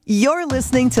You're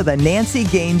listening to The Nancy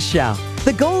Gaines Show.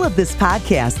 The goal of this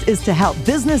podcast is to help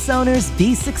business owners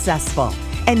be successful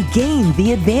and gain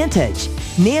the advantage.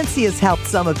 Nancy has helped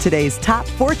some of today's top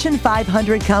Fortune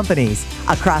 500 companies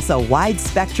across a wide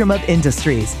spectrum of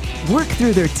industries work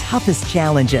through their toughest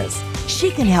challenges.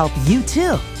 She can help you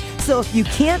too. So if you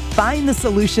can't find the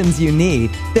solutions you need,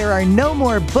 there are no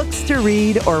more books to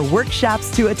read or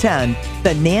workshops to attend.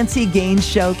 The Nancy Gaines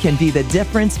Show can be the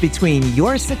difference between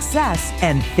your success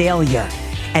and failure.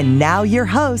 And now your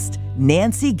host,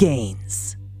 Nancy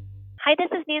Gaines. Hi,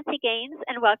 this is Nancy Gaines,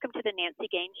 and welcome to the Nancy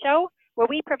Gaines Show, where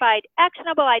we provide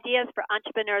actionable ideas for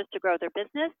entrepreneurs to grow their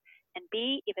business and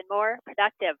be even more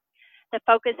productive. The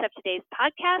focus of today's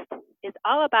podcast is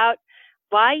all about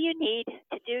why you need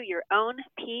to do your own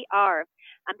PR.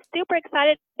 I'm super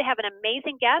excited to have an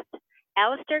amazing guest,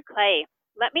 Alistair Clay.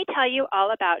 Let me tell you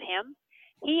all about him.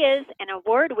 He is an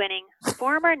award-winning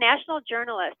former national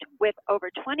journalist with over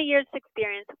 20 years'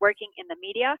 experience working in the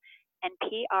media and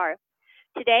PR.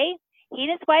 Today, he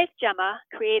and his wife, Gemma,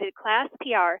 created Class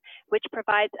PR, which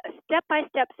provides a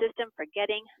step-by-step system for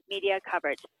getting media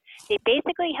coverage. They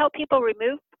basically help people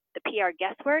remove the PR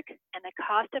guesswork and the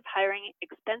cost of hiring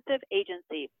expensive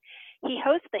agency. He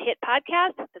hosts the hit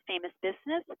podcast, The Famous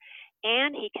Business,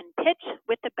 and he can pitch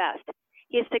with the best.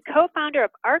 He is the co-founder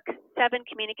of ARC7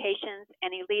 Communications,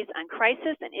 and he leads on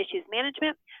crisis and issues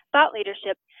management, thought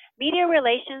leadership, media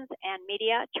relations, and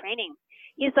media training.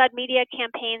 He's led media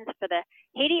campaigns for the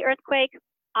Haiti earthquake,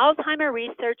 Alzheimer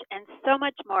research, and so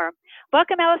much more.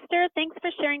 Welcome, Alistair. Thanks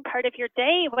for sharing part of your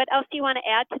day. What else do you want to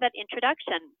add to that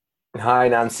introduction? Hi,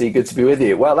 Nancy. Good to be with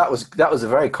you. Well, that was a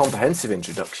very comprehensive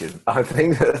introduction. I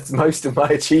think that's most of my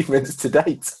achievements to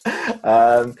date.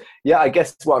 I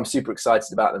guess what I'm super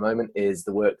excited about at the moment is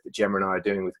the work that Gemma and I are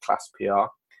doing with Class PR,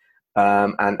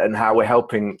 and how we're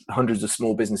helping hundreds of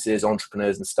small businesses,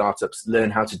 entrepreneurs, and startups learn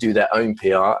how to do their own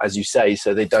PR, as you say,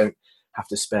 so they don't have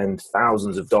to spend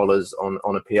thousands of dollars on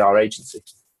a PR agency.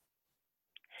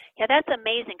 Yeah, that's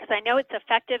amazing, because I know it's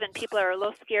effective and people are a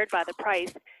little scared by the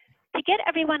price. To get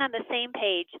everyone on the same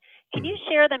page, can you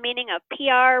share the meaning of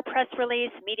PR, press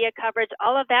release, media coverage,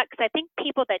 all of that? Because I think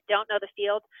people that don't know the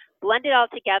field blend it all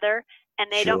together and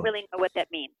they don't really know what that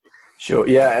means. Sure.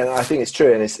 Yeah, and I think it's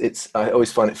true. And it's I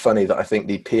always find it funny that I think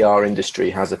the PR industry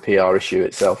has a PR issue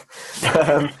itself.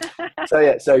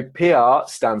 So PR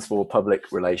stands for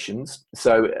public relations.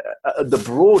 So at the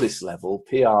broadest level,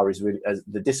 PR is really, as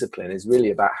the discipline, is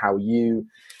really about how you,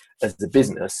 as a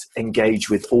business,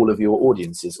 engage with all of your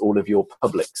audiences, all of your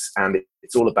publics. And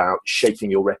it's all about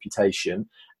shaping your reputation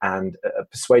and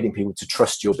persuading people to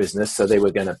trust your business. So they're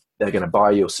going to buy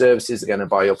your services, they're going to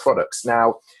buy your products.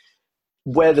 Now,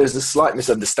 where there's a slight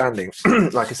misunderstanding,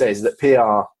 like I say, is that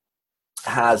PR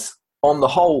has, on the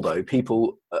whole though,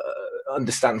 people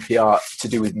understand PR to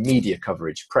do with media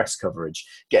coverage, press coverage,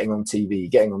 getting on TV,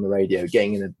 getting on the radio,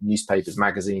 getting in the newspapers,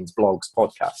 magazines, blogs,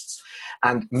 podcasts.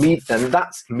 And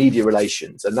that's media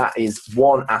relations, and that is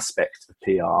one aspect of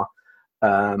PR.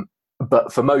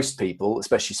 But for most people,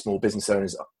 especially small business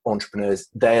owners, entrepreneurs,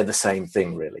 they're the same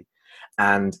thing, really.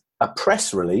 And a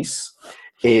press release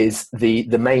is the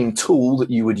main tool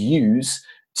that you would use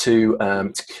to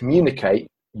communicate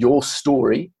your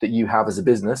story that you have as a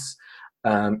business,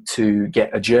 to get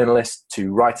a journalist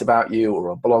to write about you, or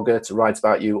a blogger to write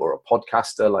about you, or a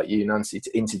podcaster like you, Nancy,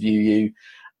 to interview you.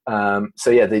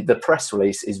 The press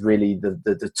release is really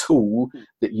the tool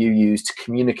that you use to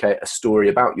communicate a story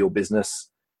about your business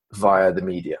via the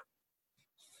media.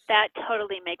 That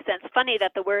totally makes sense. Funny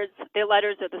that the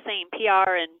letters are the same,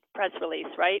 PR and press release,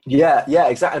 right? Yeah,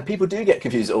 exactly. And people do get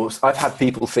confused. I've had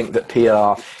people think that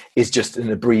PR is just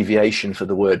an abbreviation for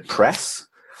the word press.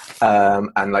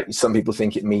 And like some people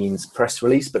think it means press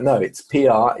release, but no, it's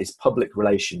PR is public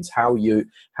relations, how you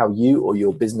or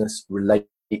your business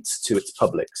relates to its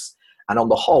publics. And on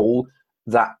the whole,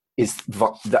 that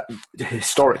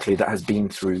historically that has been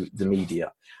through the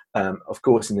media. Of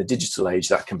course, in the digital age,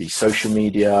 that can be social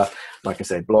media, like I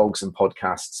say, blogs and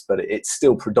podcasts, but it's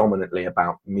still predominantly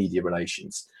about media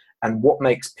relations. And what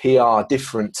makes PR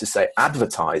different to, say,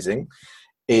 advertising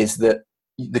is that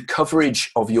the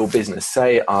coverage of your business,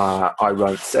 say I've got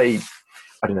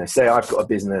a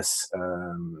business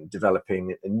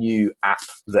developing a new app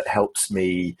that helps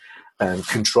me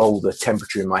control the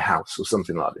temperature in my house or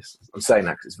something like this. I'm saying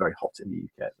that because it's very hot in the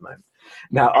UK at the moment.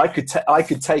 Now, I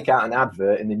could take out an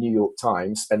advert in the New York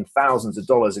Times, spend thousands of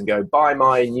dollars and go, buy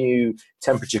my new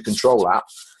temperature control app.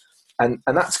 And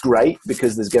that's great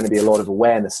because there's going to be a lot of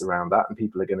awareness around that and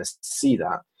people are going to see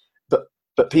that.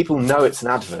 But people know it's an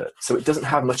advert, so it doesn't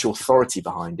have much authority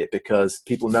behind it because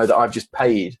people know that I've just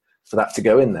paid for that to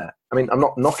go in there. I mean, I'm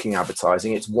not knocking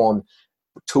advertising. It's one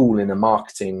tool in a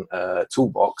marketing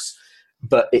toolbox,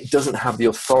 but it doesn't have the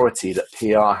authority that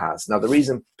PR has. Now, the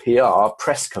reason PR,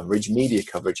 press coverage, media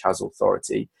coverage has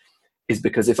authority is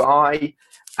because if I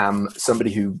am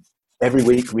somebody who every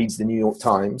week reads the New York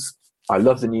Times, I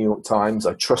love the New York Times,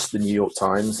 I trust the New York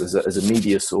Times as a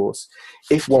media source.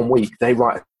 If one week they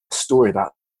write a story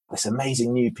about this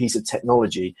amazing new piece of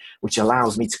technology which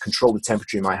allows me to control the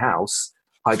temperature in my house,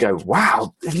 I go,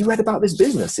 wow, have you read about this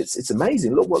business? It's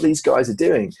amazing. Look what these guys are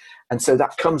doing. And so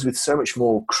that comes with so much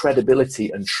more credibility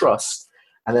and trust.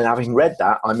 And then having read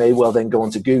that, I may well then go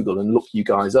onto Google and look you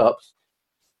guys up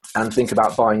and think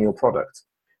about buying your product.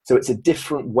 So it's a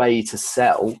different way to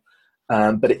sell,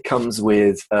 but it comes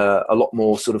with a lot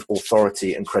more sort of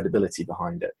authority and credibility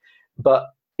behind it. But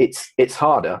it's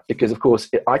harder because, of course,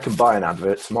 I can buy an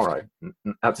advert tomorrow.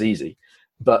 That's easy.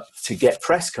 But to get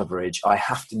press coverage, I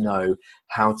have to know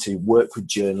how to work with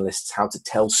journalists, how to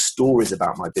tell stories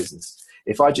about my business.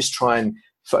 If I just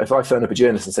if I phone up a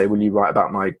journalist and say, will you write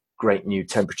about my great new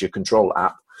temperature control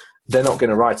app? They're not going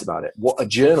to write about it. What a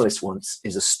journalist wants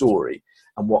is a story.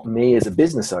 And what I as a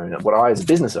business owner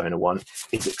want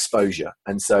is exposure.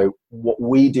 And so what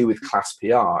we do with Class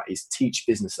PR is teach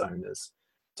business owners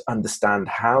to understand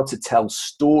how to tell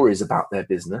stories about their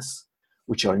business,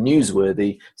 which are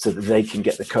newsworthy, so that they can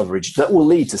get the coverage that will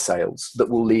lead to sales, that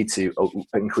will lead to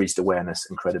increased awareness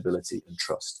and credibility and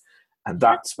trust. And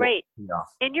that's great.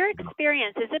 In your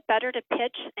experience, is it better to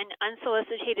pitch an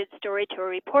unsolicited story to a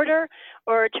reporter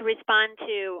or to respond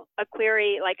to a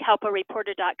query like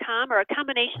helpareporter.com, or a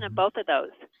combination of both of those?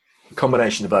 A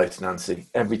combination of both, Nancy,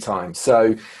 every time.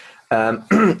 So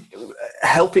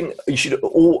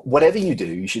whatever you do,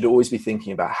 you should always be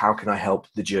thinking about how can I help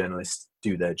the journalist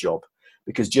do their job?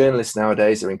 Because journalists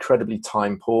nowadays are incredibly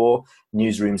time poor.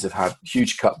 Newsrooms have had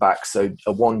huge cutbacks. So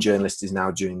one journalist is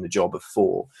now doing the job of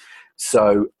 4.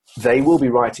 So they will be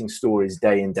writing stories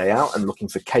day in, day out and looking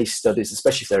for case studies,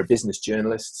 especially if they're a business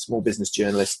journalist, small business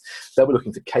journalist. They'll be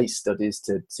looking for case studies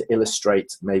to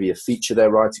illustrate maybe a feature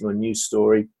they're writing or a news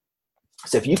story.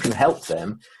 So if you can help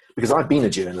them, because I've been a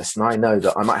journalist and I know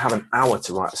that I might have an hour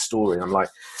to write a story. And I'm like,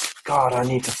 God, I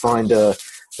need to find a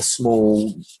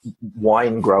small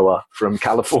wine grower from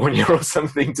California or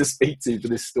something to speak to for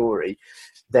this story.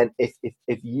 Then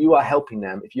if you are helping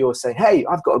them, if you're saying, hey,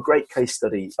 I've got a great case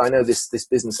study, I know this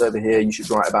business over here, you should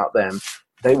write about them,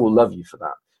 they will love you for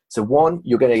that. So one,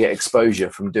 you're going to get exposure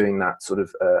from doing that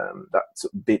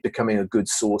becoming a good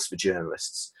source for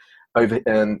journalists.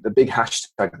 The big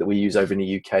hashtag that we use over in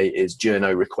the UK is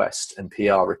journo request and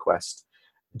PR request.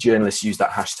 Journalists use that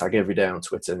hashtag every day on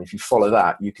Twitter. And if you follow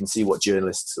that, you can see what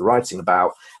journalists are writing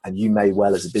about. And you may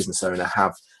well, as a business owner,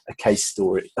 have a case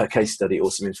study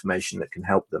or some information that can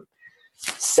help them.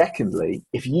 Secondly,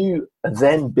 if you are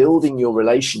then building your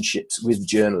relationships with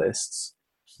journalists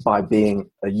by being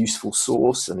a useful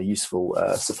source and a useful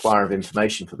supplier of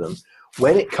information for them,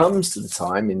 when it comes to the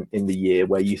time in the year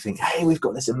where you think, hey, we've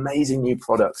got this amazing new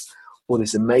product or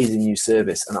this amazing new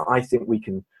service, and I think we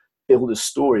can build a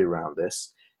story around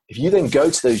this. If you then go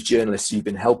to those journalists you've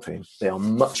been helping, they are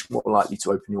much more likely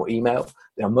to open your email.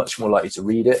 They are much more likely to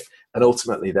read it. And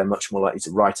ultimately, they're much more likely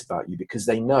to write about you because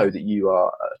they know that you are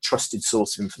a trusted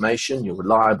source of information, you're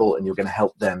reliable, and you're going to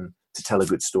help them to tell a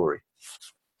good story.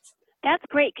 That's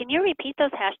great. Can you repeat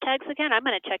those hashtags again? I'm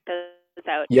going to check those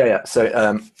out. Yeah.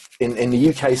 So in the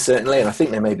UK, certainly, and I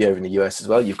think they may be over in the US as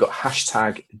well, you've got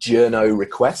hashtag journo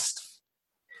request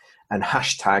and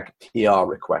hashtag PR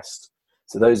request.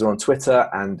 So those are on Twitter,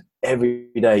 and every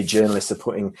day journalists are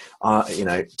putting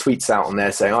tweets out on there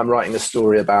saying, I'm writing a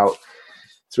story about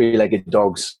 3-legged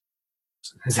dogs.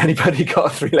 Has anybody got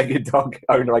a 3-legged dog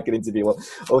owner I can interview?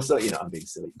 Also, I'm being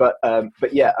silly. But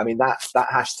yeah, I mean, that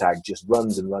hashtag just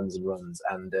runs and runs and runs.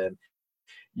 And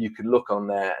you can look on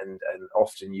there and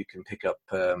often you can pick up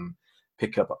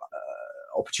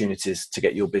opportunities to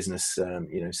get your business,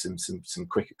 some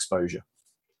quick exposure.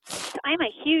 I'm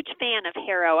a huge fan of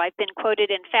HARO. I've been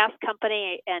quoted in Fast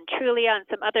Company and Trulia and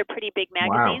some other pretty big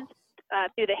magazines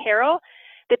through the HARO.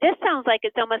 But this sounds like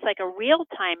it's almost like a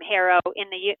real-time HARO in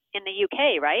the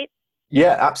UK, right?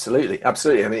 Yeah, absolutely. I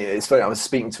mean, it's funny. I was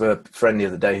speaking to a friend the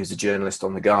other day who's a journalist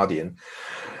on The Guardian,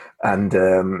 and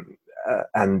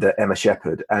Emma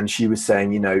Shepherd, and she was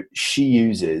saying, she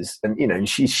uses, and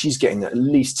she's getting at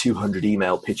least 200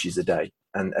 email pitches a day.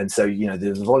 And so,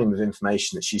 the volume of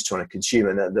information that she's trying to consume,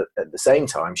 and at the same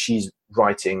time, she's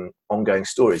writing ongoing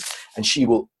stories, and she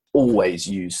will always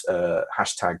use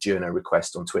hashtag journo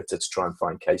request on Twitter to try and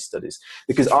find case studies,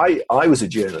 because I was a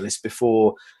journalist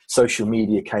before social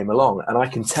media came along, and I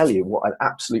can tell you what an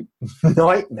absolute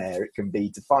nightmare it can be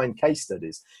to find case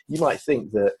studies. You might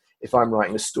think that if I'm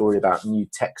writing a story about new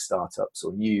tech startups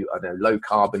or new, I don't know, low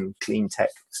carbon clean tech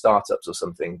startups or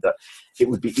something, that it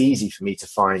would be easy for me to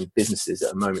find businesses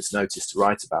at a moment's notice to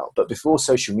write about. But before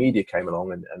social media came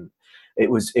along, and it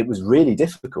was really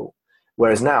difficult.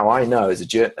 Whereas now I know as a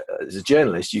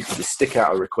journalist, you can just stick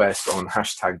out a request on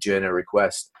hashtag journo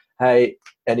request. Hey,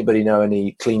 anybody know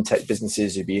any clean tech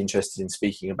businesses who'd be interested in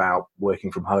speaking about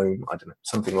working from home? I don't know,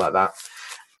 something like that.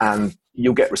 And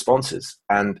you'll get responses.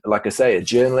 And like I say, a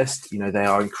journalist, they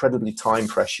are incredibly time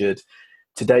pressured.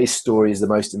 Today's story is the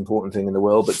most important thing in the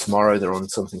world, but tomorrow they're on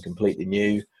something completely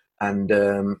new. And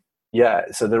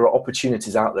so there are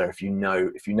opportunities out there if you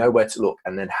know where to look,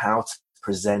 and then how to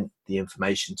present the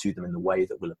information to them in the way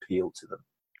that will appeal to them.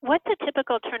 What's a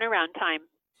typical turnaround time?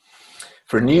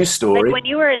 For a news story. Like when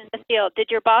you were in the field, did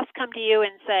your boss come to you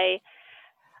and say,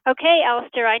 okay,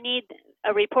 Alistair, I need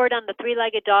a report on the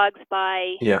three-legged dogs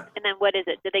by, yeah. And then what is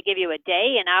it? Did they give you a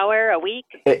day, an hour, a week?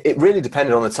 It really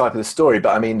depended on the type of the story.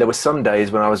 But I mean, there were some days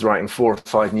when I was writing 4 or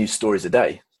 5 news stories a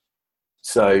day.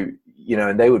 So,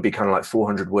 and they would be kind of like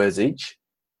 400 words each.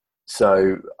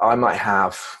 So I might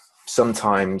have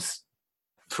sometimes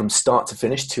from start to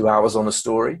finish 2 hours on a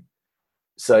story.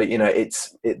 So,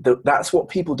 that's what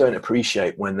people don't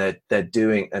appreciate when they're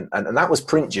doing, and that was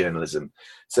print journalism.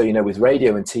 So, with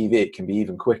radio and TV, it can be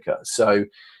even quicker. So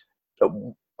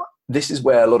this is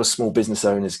where a lot of small business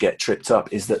owners get tripped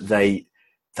up, is that they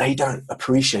don't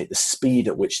appreciate the speed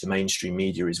at which the mainstream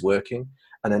media is working.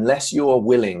 And unless you're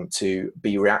willing to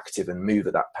be reactive and move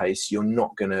at that pace, you're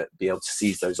not going to be able to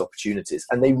seize those opportunities.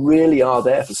 And they really are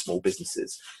there for small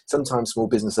businesses. Sometimes small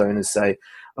business owners say,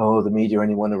 oh, the media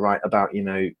only want to write about,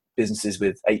 businesses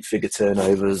with 8-figure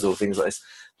turnovers or things like this.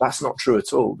 That's not true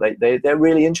at all. They're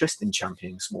really interested in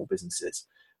championing small businesses,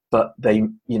 but they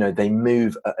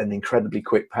move at an incredibly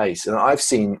quick pace. And I've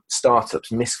seen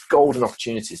startups miss golden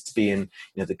opportunities to be in,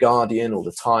 the Guardian or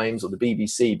the Times or the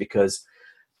BBC, because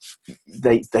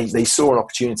they saw an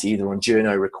opportunity either on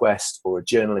journo request or a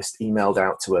journalist emailed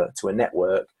out to a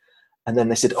network, and then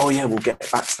they said, oh yeah, we'll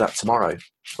get back to that tomorrow.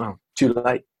 Well, too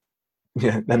late.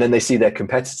 Yeah. And then they see their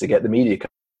competitor get the media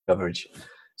coverage.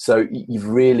 So you've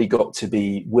really got to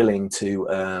be willing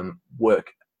to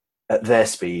work at their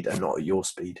speed and not at your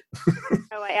speed.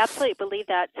 Oh, I absolutely believe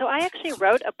that. So I actually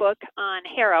wrote a book on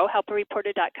HARO,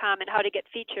 helpareporter.com, and how to get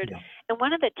featured. Yeah. And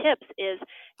one of the tips is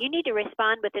you need to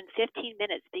respond within 15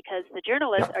 minutes, because the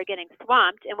journalists are getting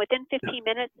swamped, and within 15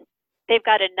 minutes, they've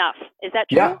got enough. Is that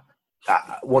true?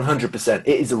 Yeah, 100%.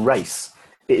 It is a race.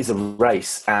 It is a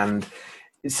race. And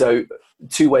so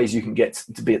 2 ways you can get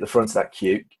to be at the front of that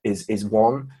queue is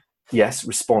one, yes,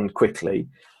 respond quickly,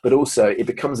 but also it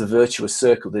becomes a virtuous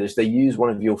circle that if they use one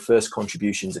of your first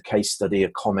contributions, a case study, a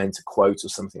comment, a quote or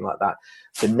something like that,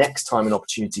 the next time an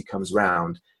opportunity comes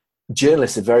round,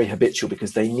 journalists are very habitual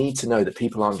because they need to know that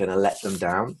people aren't going to let them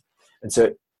down. And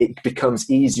so it becomes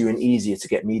easier and easier to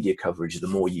get media coverage the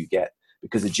more you get,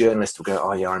 because the journalist will go,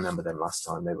 oh yeah, I remember them last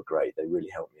time. They were great. They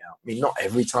really helped me out. I mean, not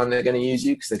every time they're going to use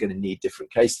you, because they're going to need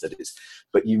different case studies,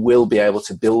 but you will be able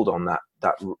to build on that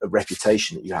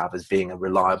reputation that you have as being a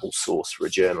reliable source for a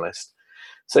journalist.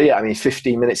 So yeah, I mean,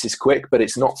 15 minutes is quick, but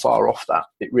it's not far off that.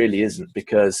 It really isn't,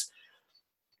 because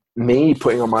me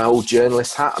putting on my old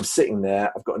journalist hat, I'm sitting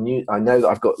there, I know that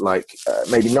I've got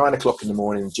maybe 9 o'clock in the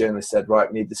morning. The journalist said,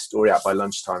 right, we need this story out by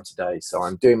lunchtime today. So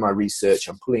I'm doing my research,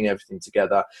 I'm pulling everything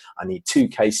together. I need 2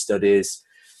 case studies.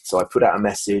 So I put out a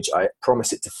message. I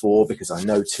promise it to 4 because I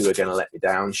know 2 are going to let me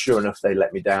down. Sure enough, they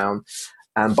let me down.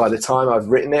 And by the time I've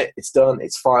written it, it's done,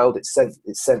 it's filed, it's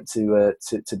sent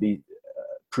to be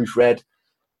proofread.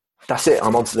 That's it.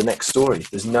 I'm on to the next story.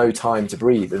 There's no time to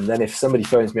breathe. And then if somebody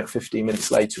phones me up 15 minutes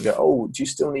later and go, oh, do you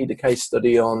still need a case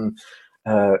study on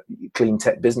clean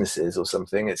tech businesses or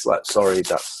something? It's like, sorry,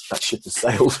 that ship has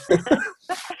sailed.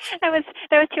 That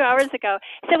was 2 hours ago.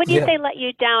 So when you say let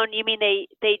you down, you mean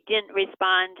they didn't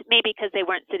respond, maybe because they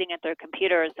weren't sitting at their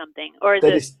computer or something? Or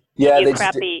is it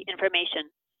crappy information?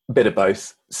 Bit of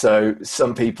both. So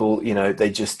some people, they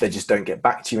just don't get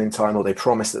back to you in time, or they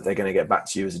promise that they're going to get back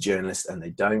to you as a journalist and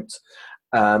they don't.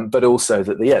 But also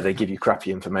that they give you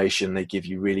crappy information. They give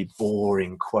you really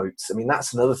boring quotes. I mean,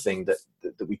 that's another thing that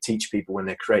we teach people when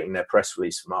they're creating their press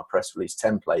release from our press release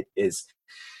template is,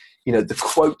 the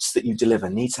quotes that you deliver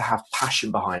need to have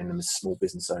passion behind them as a small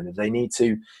business owner. They need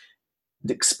to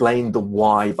explain the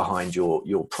why behind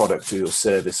your product or your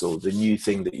service or the new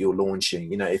thing that you're launching.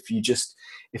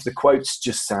 If the quotes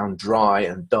just sound dry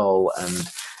and dull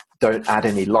don't add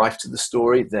any life to the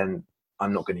story, then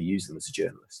I'm not going to use them as a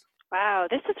journalist. Wow,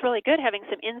 this is really good, having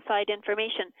some inside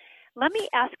information. Let me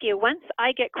ask you, once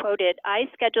I get quoted, I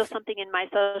schedule something in my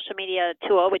social media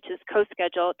tool, which is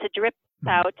CoSchedule, to drip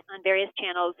out on various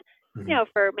channels,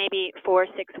 for maybe 4 or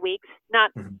 6 weeks,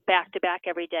 not back to back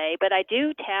every day, but I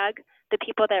do tag the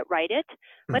people that write it.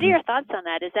 What are your thoughts on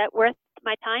that? Is that worth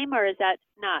my time, or is that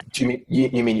not? Do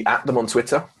you mean you at them on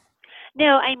Twitter?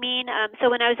 No, I mean, so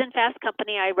when I was in Fast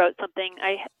Company, I wrote something.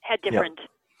 I had different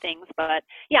things, but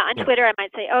on Twitter, I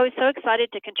might say, "Oh, so excited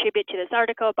to contribute to this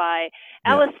article by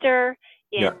Alistair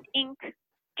in Inc.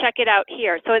 Check it out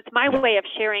here." So it's my way of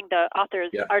sharing the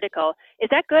author's article. Is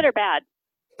that good or bad?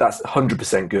 That's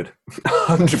 100% good,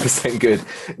 100% good,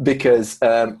 because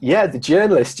the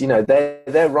journalist,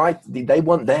 they're right. They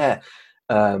want their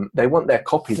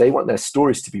copy, they want their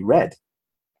stories to be read.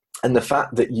 And the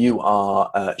fact that you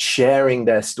are sharing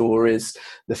their stories,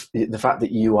 the fact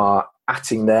that you are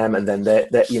atting them, and then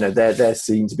they're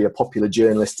seen to be a popular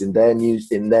journalist in their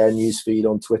news feed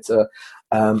on Twitter.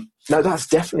 No, that's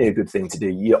definitely a good thing to do.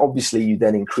 You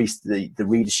then increase the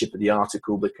readership of the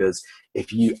article, because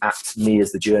if you at me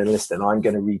as the journalist, then I'm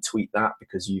going to retweet that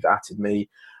because you've atted me.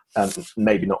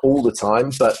 Maybe not all the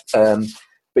time, but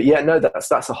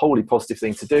that's a wholly positive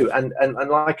thing to do. And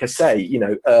like I say, I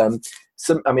know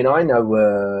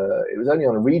it was only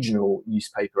on a regional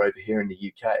newspaper over here in the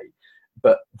UK,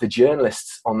 but the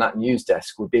journalists on that news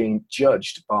desk were being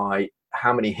judged by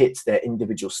how many hits their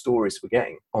individual stories were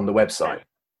getting on the website.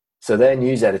 So their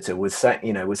news editor was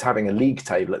having a league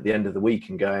table at the end of the week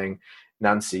and going,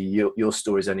 "Nancy, your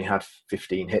story's only had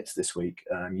 15 hits this week.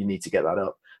 You need to get that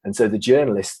up." And so the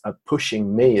journalists are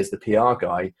pushing me as the PR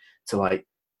guy to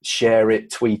share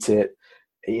it, tweet it,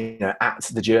 at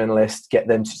the journalist, get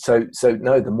them to,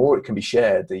 no, the more it can be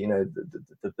shared,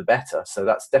 the better. So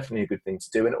that's definitely a good thing to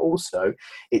do. And also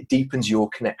it deepens your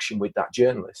connection with that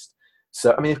journalist.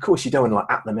 So, of course you don't want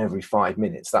to at them every 5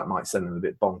 minutes. That might send them a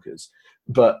bit bonkers,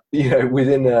 but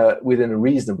within a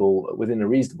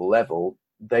reasonable level,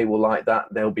 they will like that.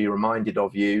 They'll be reminded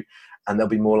of you, and they'll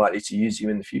be more likely to use you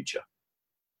in the future.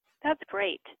 That's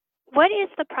great. What is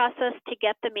the process to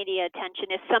get the media attention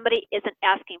if somebody isn't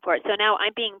asking for it? So now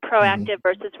I'm being proactive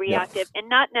versus reactive, and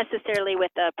not necessarily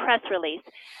with a press release.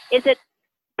 Is it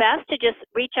best to just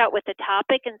reach out with a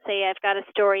topic and say, "I've got a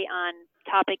story on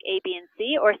topic A, B, and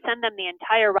C," or send them the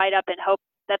entire write-up and hope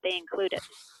that they include it?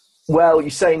 Well, you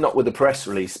say not with a press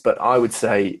release, but I would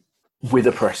say with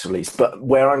a press release. But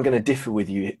where I'm going to differ with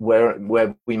you,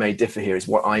 where we may differ here, is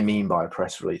what I mean by a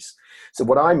press release. So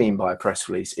what I mean by a press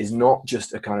release is not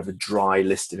just a kind of a dry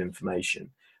list of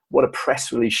information. What a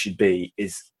press release should be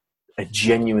is a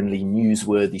genuinely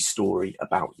newsworthy story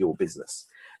about your business.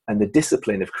 And the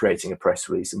discipline of creating a press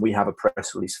release, and we have a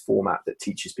press release format that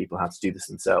teaches people how to do this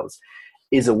themselves,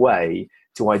 is a way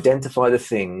to identify the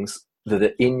things that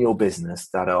are in your business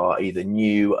that are either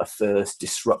new, a first,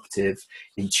 disruptive,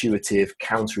 intuitive,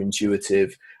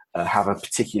 counterintuitive, have a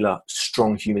particular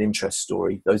strong human interest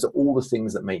story. Those are all the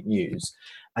things that make news.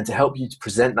 And to help you to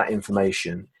present that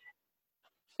information,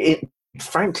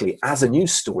 frankly, as a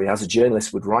news story, as a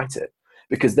journalist would write it.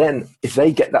 Because then if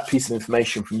they get that piece of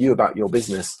information from you about your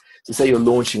business, to say you're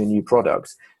launching a new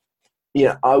product,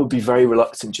 I would be very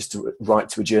reluctant just to write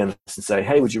to a journalist and say,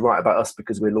 "Hey, would you write about us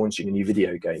because we're launching a new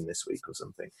video game this week," or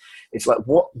something. It's like,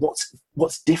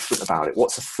 what's different about it?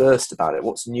 What's a first about it?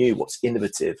 What's new? What's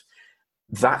innovative?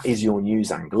 That is your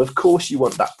news angle. Of course, you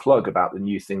want that plug about the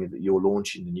new thing that you're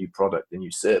launching, the new product, the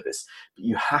new service, but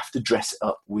you have to dress it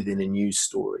up within a news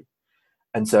story.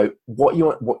 And so what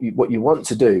you want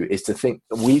to do is to think,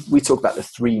 we talk about the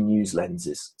 3 news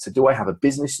lenses. So do I have a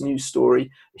business news story,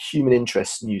 a human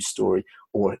interest news story,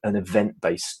 or an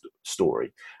event-based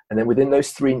story? And then within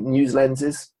those 3 news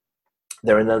lenses,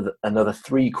 there are another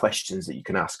 3 questions that you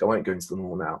can ask. I won't go into them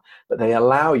all now, but they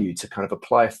allow you to kind of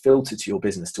apply a filter to your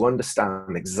business to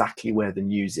understand exactly where the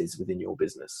news is within your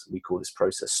business. We call this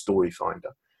process Story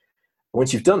Finder.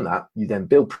 Once you've done that, you then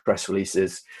build press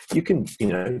releases. You can,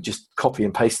 just copy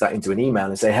and paste that into an email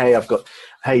and say,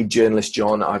 "Hey, journalist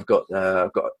John, I've got,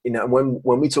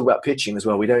 when we talk about pitching as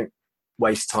well, we don't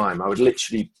waste time. I would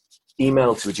literally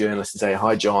email to a journalist and say,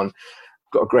 "Hi, John,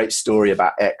 I've got a great story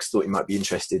about X, thought you might be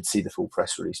interested. See the full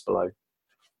press release below."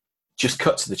 Just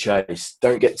cut to the chase.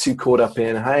 Don't get too caught up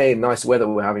in, "Hey, nice weather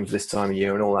we're having for this time of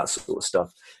year," and all that sort of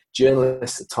stuff.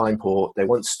 Journalists are time poor. They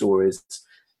want stories.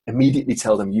 Immediately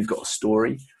tell them you've got a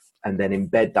story, and then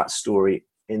embed that story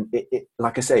in it.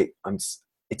 Like I say,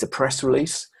 it's a press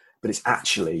release, but it's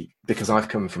actually, because I've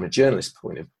come from a journalist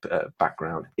point of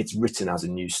background, it's written as a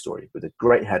news story with a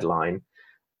great headline,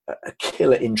 a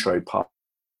killer intro part,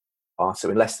 PR. So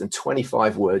in less than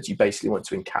 25 words, you basically want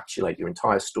to encapsulate your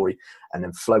entire story and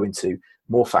then flow into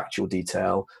more factual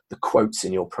detail, the quotes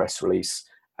in your press release,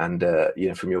 and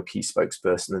from your key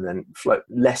spokesperson, and then flow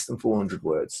less than 400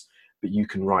 words. But you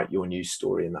can write your news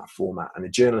story in that format, and a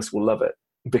journalist will love it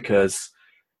because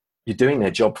you're doing their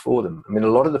job for them. I mean,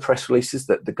 a lot of the press releases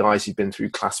that the guys who've been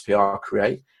through Class PR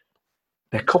create,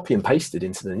 they're copy and pasted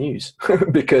into the news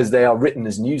because they are written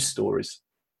as news stories,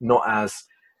 not as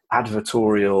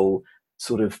advertorial,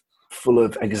 sort of full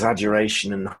of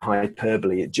exaggeration and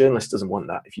hyperbole. A journalist doesn't want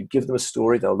that. If you give them a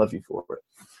story, they'll love you for it.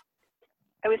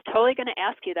 I was totally going to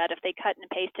ask you that if they cut and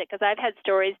paste it, because I've had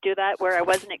stories do that where I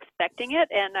wasn't expecting it,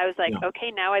 and I was like,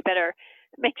 okay, now I better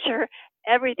make sure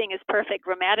everything is perfect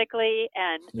grammatically.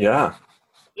 And yeah,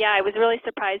 I was really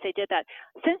surprised they did that.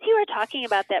 Since you were talking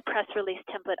about that press release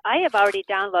template, I have already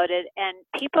downloaded, and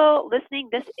people listening,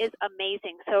 this is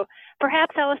amazing. So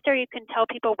perhaps, Alistair, you can tell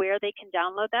people where they can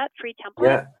download that free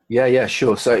template? Yeah,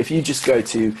 sure. So if you just go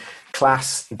to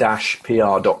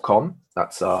class-pr.com,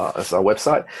 that's our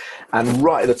website, and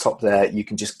right at the top there, you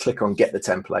can just click on Get the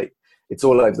Template. It's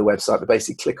all over the website, but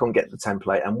basically click on Get the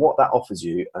Template, and what that offers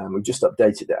you, we've just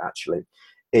updated it actually,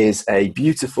 is a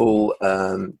beautiful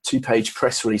 2-page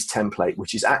press release template,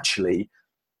 which is actually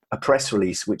a press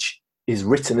release which is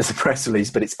written as a press release,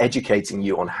 but it's educating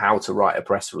you on how to write a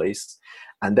press release.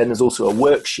 And then there's also a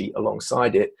worksheet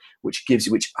alongside it, which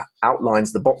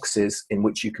outlines the boxes in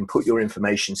which you can put your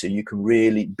information so you can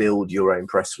really build your own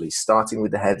press release, starting with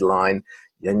the headline,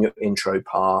 then your intro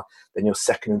part, then your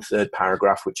second and third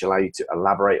paragraph, which allow you to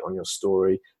elaborate on your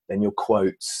story, then your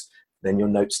quotes, then your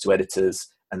notes to editors,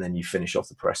 and then you finish off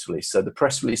the press release. So the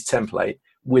press release template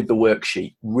with the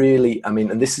worksheet really,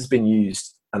 and this has been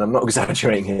used, and I'm not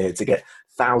exaggerating here, to get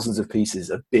thousands of pieces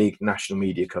of big national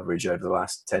media coverage over the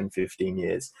last 10, 15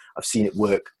 years. I've seen it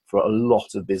work for a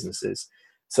lot of businesses.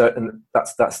 So, and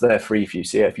that's there free for you.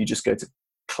 So yeah, if you just go to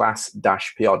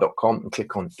class-pr.com and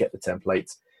click on Get the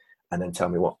Template, and then tell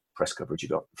me what press coverage you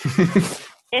got.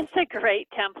 It's a great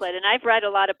template, and I've read a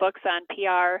lot of books on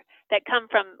PR that come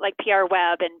from like PR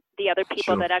Web and the other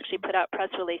people that actually put out press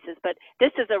releases, but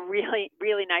this is a really,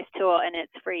 really nice tool, and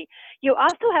it's free. You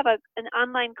also have an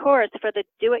online course for the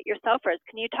do-it-yourselfers.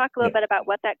 Can you talk a little bit about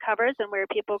what that covers and where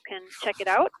people can check it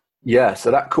out? Yeah, so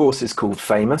that course is called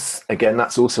Famous. Again,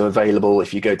 that's also available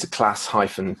if you go to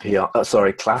class-pr.com.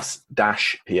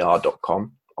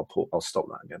 I'll stop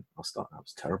that again. I'll start. That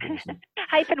was terrible, wasn't it?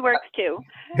 Hyphen works too.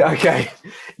 Okay.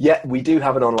 Yeah, we do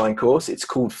have an online course. It's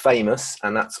called Famous,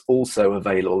 and that's also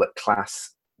available at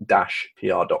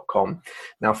class-pr.com.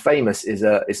 Now, Famous is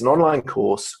an online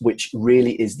course which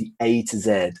really is the A to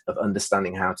Z of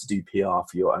understanding how to do PR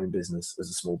for your own business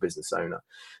as a small business owner.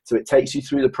 So it takes you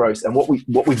through the process. And what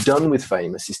we've done with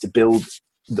Famous is to build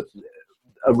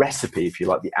a recipe, if you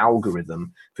like, the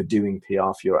algorithm for doing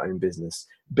PR for your own business,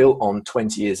 built on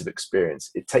 20 years of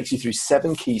experience. It takes you through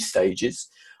 7 key stages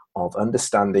of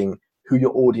understanding who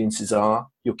your audiences are,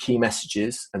 your key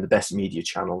messages, and the best media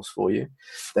channels for you.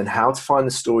 Then how to find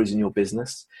the stories in your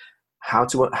business, how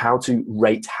to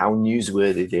rate how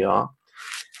newsworthy they are,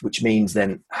 which means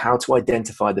then how to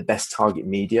identify the best target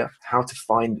media, how to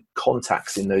find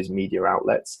contacts in those media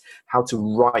outlets, how to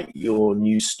write your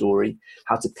news story,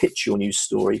 how to pitch your news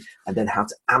story, and then how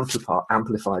to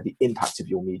amplify the impact of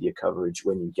your media coverage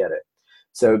when you get it.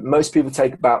 So most people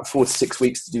take about 4 to 6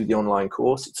 weeks to do the online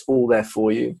course. It's all there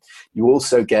for you. You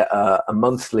also get a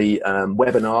monthly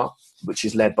webinar, which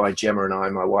is led by Gemma and I,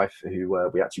 my wife, who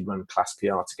we actually run Class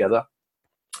PR together.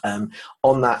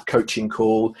 On that coaching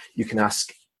call, you can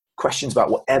ask questions about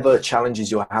whatever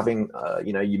challenges you're having.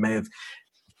 You may have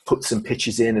put some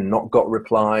pitches in and not got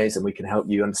replies, and we can help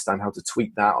you understand how to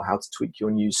tweak that or how to tweak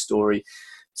your news story.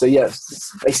 So yeah,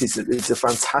 basically it's a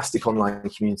fantastic online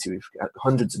community. We've got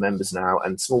hundreds of members now,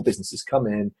 and small businesses come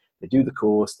in, they do the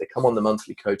course, they come on the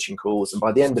monthly coaching calls, and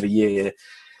by the end of a year,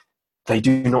 they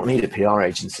do not need a PR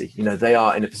agency. They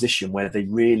are in a position where they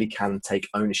really can take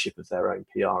ownership of their own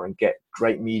PR and get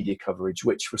great media coverage,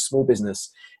 which for a small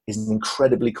business is an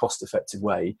incredibly cost-effective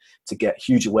way to get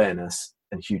huge awareness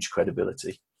and huge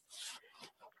credibility.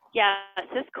 Yes,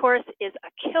 this course is a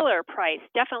killer price.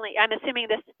 Definitely. I'm assuming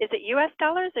this, is it US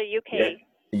dollars or UK?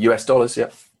 Yeah. US dollars, yeah.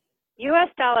 US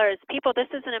dollars. People, this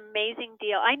is an amazing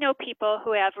deal. I know people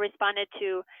who have responded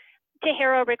to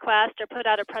HERO request or put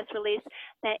out a press release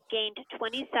that gained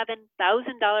 $27,000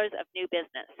 of new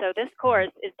business. So this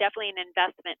course is definitely an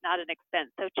investment, not an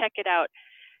expense. So check it out.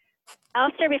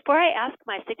 Alistair, before I ask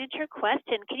my signature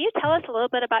question, can you tell us a little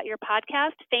bit about your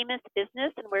podcast, Famous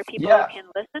Business, and where people can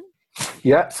listen?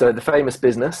 Yeah, so The Famous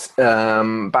Business,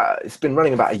 it's been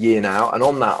running about a year now, and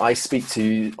on that I speak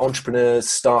to entrepreneurs,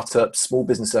 startups, small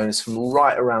business owners from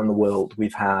right around the world.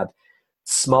 We've had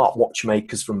smart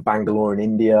watchmakers from Bangalore in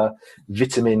India,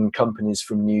 vitamin companies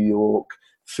from New York,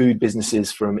 food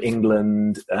businesses from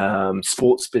England,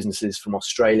 sports businesses from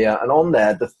Australia. And on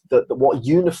there, what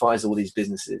unifies all these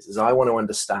businesses is I want to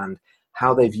understand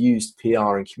how they've used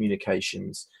PR and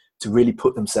communications to really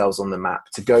put themselves on the map,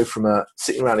 to go from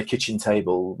sitting around a kitchen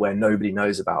table where nobody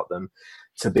knows about them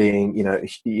to being,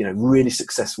 really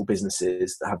successful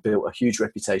businesses that have built a huge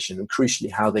reputation, and crucially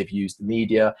how they've used the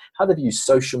media, how they've used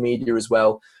social media as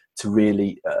well to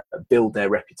really build their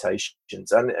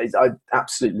reputations. And I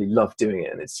absolutely love doing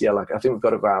it. And it's, I think we've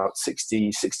got about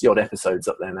 60 odd episodes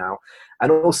up there now.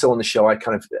 And also on the show, I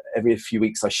kind of, every few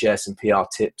weeks I share some PR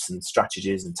tips and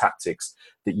strategies and tactics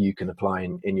that you can apply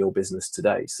in your business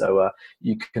today. So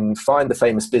you can find The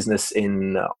Famous Business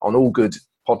on all good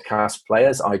podcast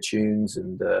players, iTunes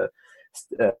and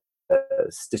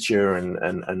Stitcher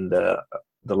and the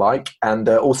like. And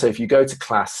also if you go to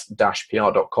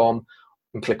class-pr.com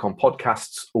and click on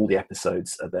podcasts, all the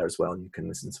episodes are there as well. And you can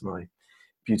listen to my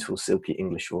beautiful, silky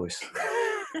English voice.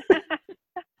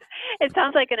 It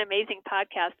sounds like an amazing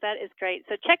podcast. That is great.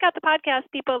 So check out the podcast,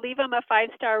 people. Leave them a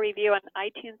 5-star review on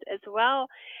iTunes as well.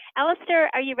 Alistair,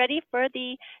 are you ready for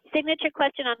the signature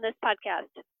question on this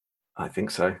podcast? I think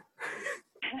so.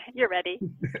 You're ready.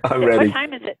 I'm ready. What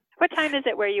time is it? What time is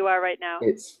it where you are right now?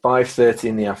 It's 5:30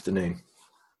 in the afternoon.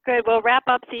 Good. We'll wrap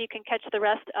up so you can catch the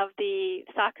rest of the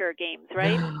soccer games,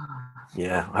 right?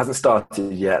 Yeah, it hasn't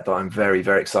started yet, but I'm very,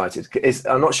 very excited.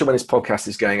 I'm not sure when this podcast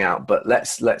is going out, but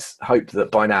let's hope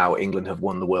that by now England have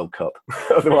won the World Cup.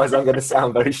 Otherwise, I'm going to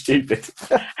sound very stupid.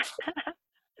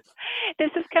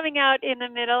 This is coming out in the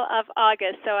middle of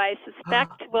August, so I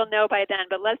suspect we'll know by then.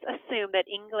 But let's assume that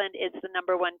England is the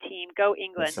number one team. Go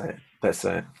England. Let's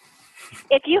say it.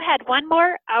 If you had one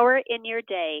more hour in your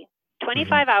day,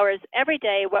 25 hours every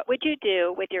day, what would you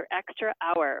do with your extra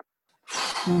hour?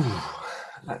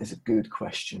 That is a good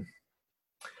question.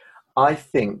 I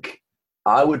think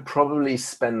I would probably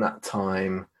spend that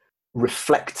time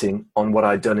reflecting on what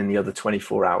I'd done in the other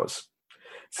 24 hours.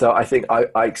 So I think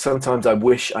I sometimes I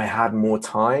wish I had more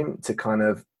time to kind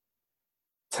of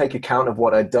take account of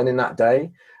what I'd done in that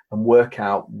day and work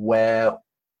out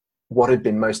what had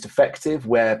been most effective,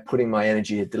 where putting my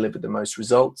energy had delivered the most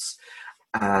results.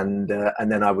 And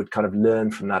then I would kind of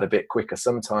learn from that a bit quicker.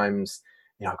 Sometimes,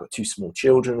 I've got 2 small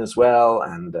children as well,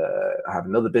 and I have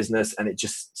another business, and it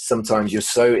just, sometimes you're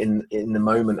so in the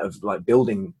moment of like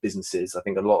building businesses. I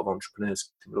think a lot of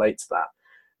entrepreneurs can relate to that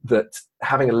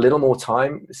having a little more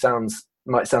time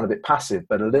might sound a bit passive,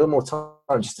 but a little more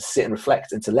time just to sit and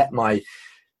reflect and to let my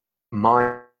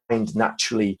mind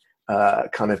naturally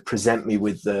kind of present me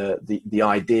with the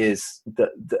ideas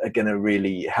that are going to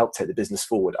really help take the business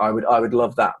forward. I would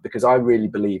love that, because I really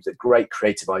believe that great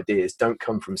creative ideas don't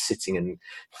come from sitting and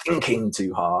thinking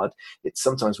too hard. It's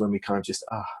sometimes when we kind of just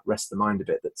rest the mind a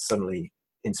bit that suddenly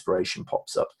inspiration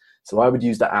pops up. So I would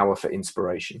use that hour for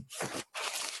inspiration.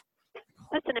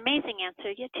 That's an amazing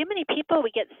answer. Yeah, too many people,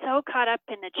 we get so caught up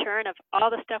in the churn of all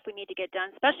the stuff we need to get done,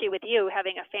 especially with you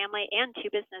having a family and 2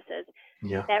 businesses,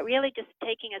 that really just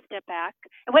taking a step back.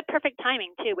 And what perfect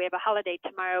timing, too. We have a holiday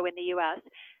tomorrow in the U.S.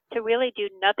 to really do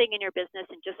nothing in your business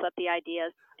and just let the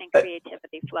ideas and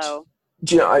creativity flow.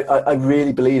 Do you know, I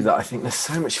really believe that. I think there's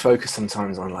so much focus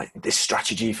sometimes on like this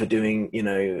strategy for doing,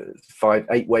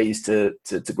 5-8 ways to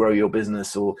grow your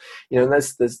business, or,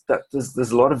 there's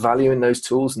a lot of value in those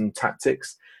tools and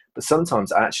tactics. But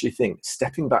sometimes I actually think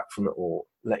stepping back from it all,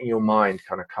 letting your mind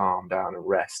kind of calm down and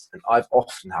rest. And I've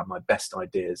often had my best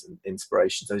ideas and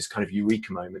inspirations. Those kind of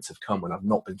eureka moments have come when I've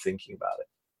not been thinking about it.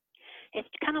 It's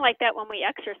kind of like that when we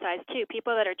exercise too.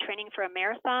 People that are training for a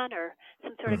marathon or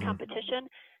some sort of competition,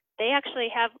 they actually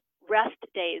have rest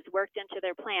days worked into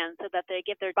their plan so that they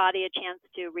give their body a chance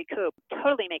to recoup.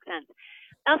 Totally makes sense.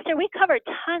 Alistair, we covered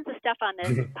tons of stuff on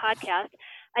this podcast.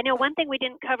 I know one thing we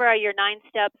didn't cover are your 9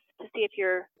 steps to see if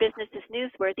your business is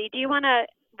newsworthy. Do you want to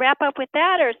wrap up with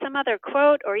that, or some other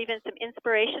quote, or even some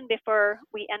inspiration before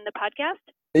we end the podcast?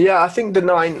 Yeah, I think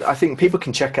people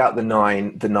can check out the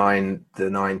nine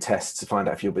tests to find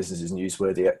out if your business is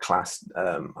newsworthy at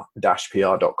class-pr.com.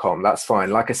 That's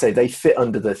fine. Like I say, they fit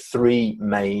under the 3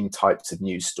 main types of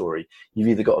news story. You've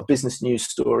either got a business news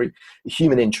story, a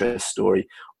human interest story,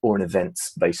 or an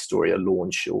events-based story, a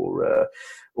launch or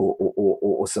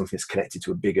something that's connected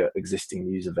to a bigger existing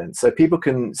news event. So people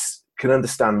can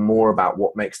understand more about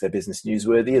what makes their business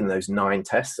newsworthy in those 9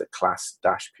 tests at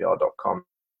class-pr.com.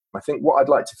 I think what I'd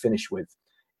like to finish with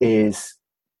is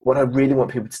what I really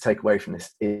want people to take away from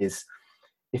this is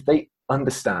if they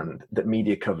understand that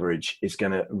media coverage is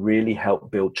going to really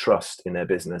help build trust in their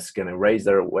business, going to raise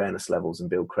their awareness levels and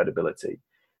build credibility.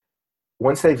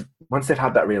 Once they've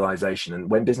had that realization, and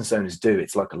when business owners do,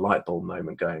 it's like a light bulb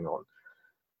moment going on,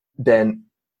 then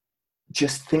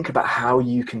just think about how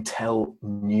you can tell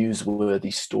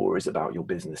newsworthy stories about your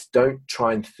business. Don't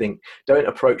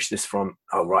approach this from,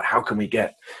 oh, right, how can we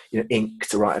get Inc.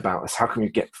 to write about us? How can we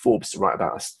get Forbes to write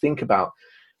about us? Think about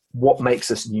what makes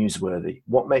us newsworthy,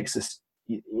 what makes us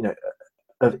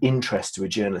of interest to a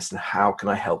journalist, and how can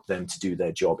I help them to do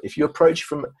their job? If you approach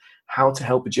from how to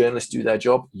help a journalist do their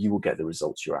job, you will get the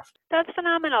results you're after. That's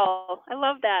phenomenal. I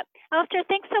love that. Alistair,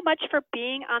 thanks so much for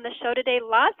being on the show today.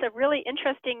 Lots of really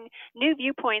interesting new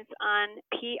viewpoints on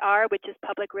PR, which is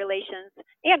public relations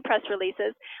and press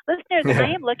releases. Listeners,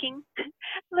 I'm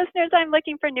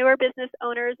looking for newer business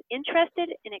owners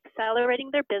interested in accelerating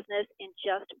their business in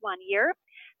just 1 year.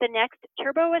 The next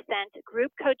Turbo Ascent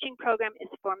group coaching program is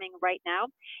forming right now.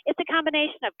 It's a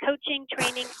combination of coaching,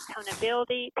 training,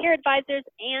 accountability, peer advisors,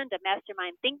 and a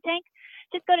mastermind think tank.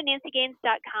 Just go to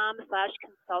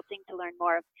nancygaines.com/consulting to learn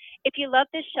more. If you love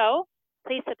this show,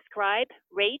 please subscribe,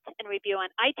 rate, and review on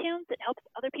iTunes. It helps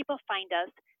other people find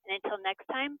us. And until next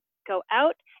time, go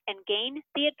out and gain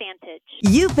the advantage.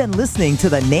 You've been listening to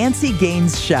The Nancy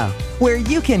Gaines Show, where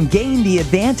you can gain the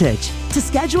advantage. To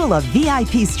schedule a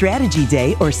VIP strategy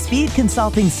day or speed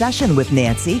consulting session with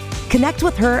Nancy, connect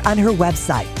with her on her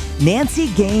website,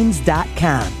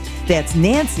 nancygaines.com. That's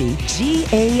Nancy,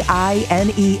 GAINES.com.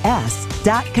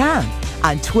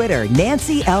 On Twitter,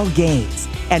 Nancy L. Gaines.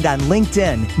 And on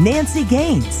LinkedIn, Nancy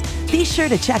Gaines. Be sure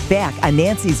to check back on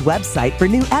Nancy's website for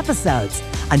new episodes.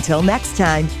 Until next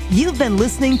time, you've been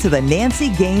listening to The Nancy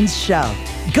Gaines Show.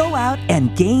 Go out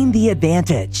and gain the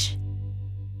advantage.